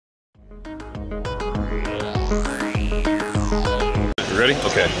Ready?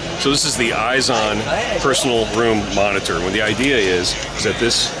 Okay. So this is the iZON personal room monitor. Well, the idea is that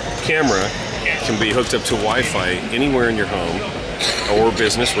this camera can be hooked up to Wi-Fi anywhere in your home or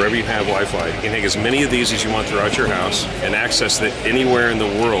business, wherever you have Wi-Fi. You can take as many of these as you want throughout your house and access it anywhere in the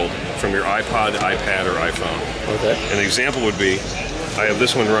world from your iPod, iPad, or iPhone. Okay. And the example would be, I have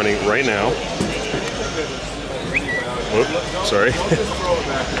this one running right now. Whoop, sorry.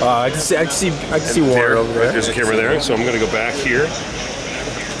 I can see one over there. There's a camera there, so I'm going to go back here.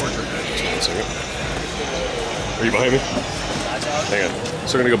 Are you behind me? Hang on.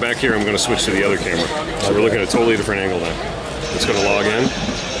 So we're going to go back here. I'm going to switch to the other camera. So we're looking at a totally different angle now. It's going to log in,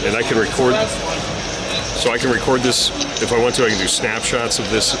 and I can record. So I can record this if I want to. I can do snapshots of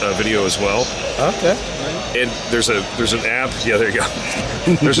this video as well. Okay. And there's an app. Yeah, there you go.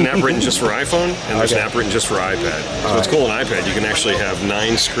 There's an app written just for iPhone, and there's an app written just for iPad. So what's cool on iPad, you can actually have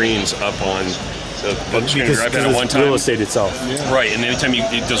 9 screens up on the screen of your iPad at one time. Real estate itself. Yeah. Right, and anytime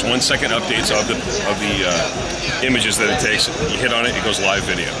it does 1 second updates of the images that it takes, you hit on it, it goes live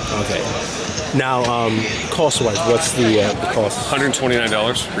video. Okay. Now, cost-wise, what's the cost?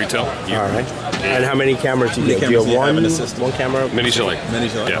 $129 retail. All right. And how many cameras do you get? Do you have one camera? Mini chili.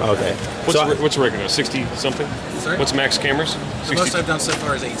 Yeah. Okay. What's the regular? 60 something? Sorry? What's max cameras? The most I've done so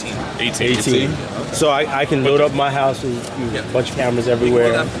far is 18. 18. So I can load up my house with a bunch of cameras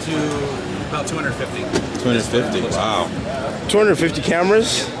everywhere. Up to about 250. 250. Wow. 250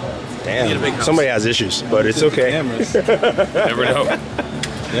 cameras? Damn. Somebody has issues, but it's okay. Never know.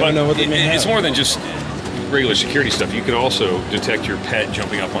 But it's more than just regular security stuff. You can also detect your pet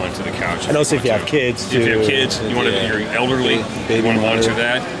jumping up onto the couch. And also if you have kids, too. If you have kids, you're elderly, you want to monitor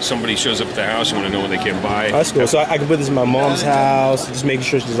that. Somebody shows up at the house, you want to know when they came by. Oh, that's cool. So I can put this in my mom's house, just making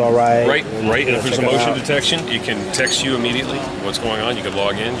sure she's all right. Right. And if there's a motion detection, it can text you immediately what's going on. You can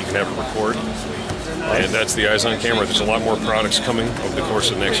log in, you can have it record. And that's the iZON camera. There's a lot more products coming over the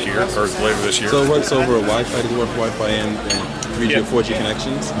course of next year, or later this year. So it works over Wi-Fi? Does it work for Wi-Fi and 3G or 4G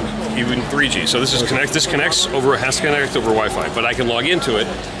connections? Even 3G. So this is has to connect over Wi-Fi, but I can log into it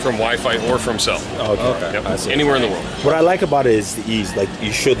from Wi-Fi or from cell. Okay. Yep. Anywhere in the world. What I like about it is the ease. Like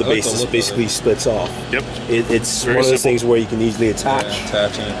you show the base, it basically splits off. Yep. It's one of those things where you can easily attach.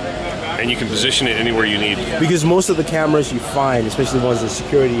 And you can position it anywhere you need. Because most of the cameras you find, especially the ones that are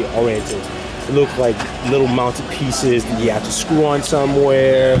security oriented, look like little mounted pieces that you have to screw on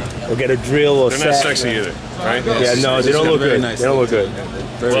somewhere or get a drill or They're not sexy either, right? Yeah, no, they don't look good. They don't look good.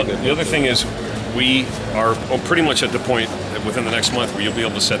 Well, the other thing is we are pretty much at the point within the next month where you'll be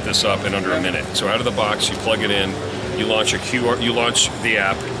able to set this up in under a minute. So out of the box, you plug it in, you launch you launch the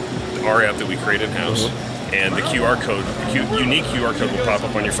app, our app that we create in-house, and the QR code, unique QR code will pop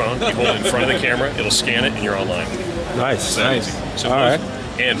up on your phone. You hold it in front of the camera, it'll scan it, and you're online. Nice. So all right.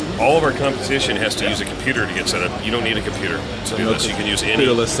 And all of our competition has to use a computer to get set up. You don't need a computer to do this. You can use any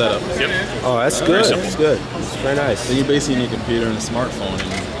computerless setup. Yep. Oh, that's good. That's good. It's very nice. So you basically need a computer and a smartphone,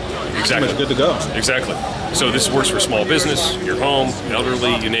 and exactly, pretty much good to go. Exactly. So this works for small business, your home,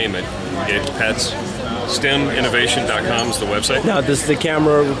 elderly, you name it. Pets. STEMinnovation.com is the website. Now, does the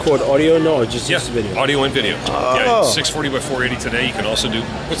camera record audio? No, or just video? Audio and video. Oh. Yeah, 640 by 480 today. You can also do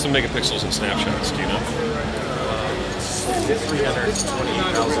what's the megapixels and snapshots? Do you know?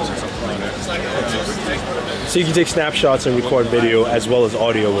 328,000 or something like that. So you can take snapshots and record video as well as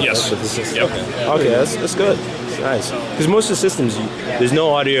audio with, with the system. Yep. Okay, that's good. That's nice. Because most of the systems, there's no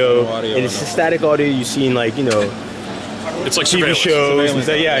audio, and it's static audio you see in it's like TV shows.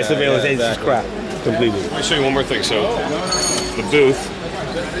 It's surveillance. It's just crap completely. Let me show you one more thing. So the booth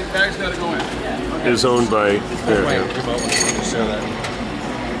is owned by.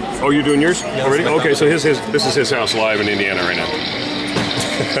 Oh, you're doing yours already? Okay, so this is his house live in Indiana right now.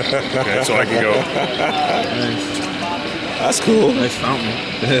 Okay, so I can go. That's cool. Nice fountain.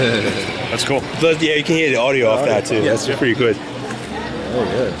 That's cool. But, yeah, you can hear the audio off that too. That's pretty good. Oh,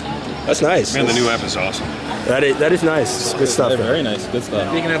 good. That's nice. Man, the new app is awesome. That is nice. It's good stuff. Very nice. Good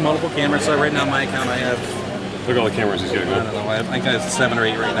stuff. You can have multiple cameras. So right now, my account, I have. Look at all the cameras he's got. I don't know. I think I have 7 or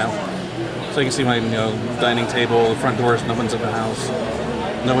 8 right now. So you can see my dining table, the front doors, no one's in the house.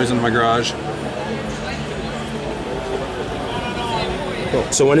 Nobody's in my garage. Cool.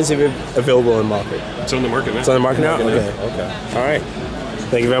 So when is it available in the market? It's on the market, man. It's on the market now? Okay. Okay. All right.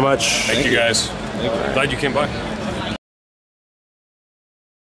 Thank you very much. Thank you guys. Glad you came by.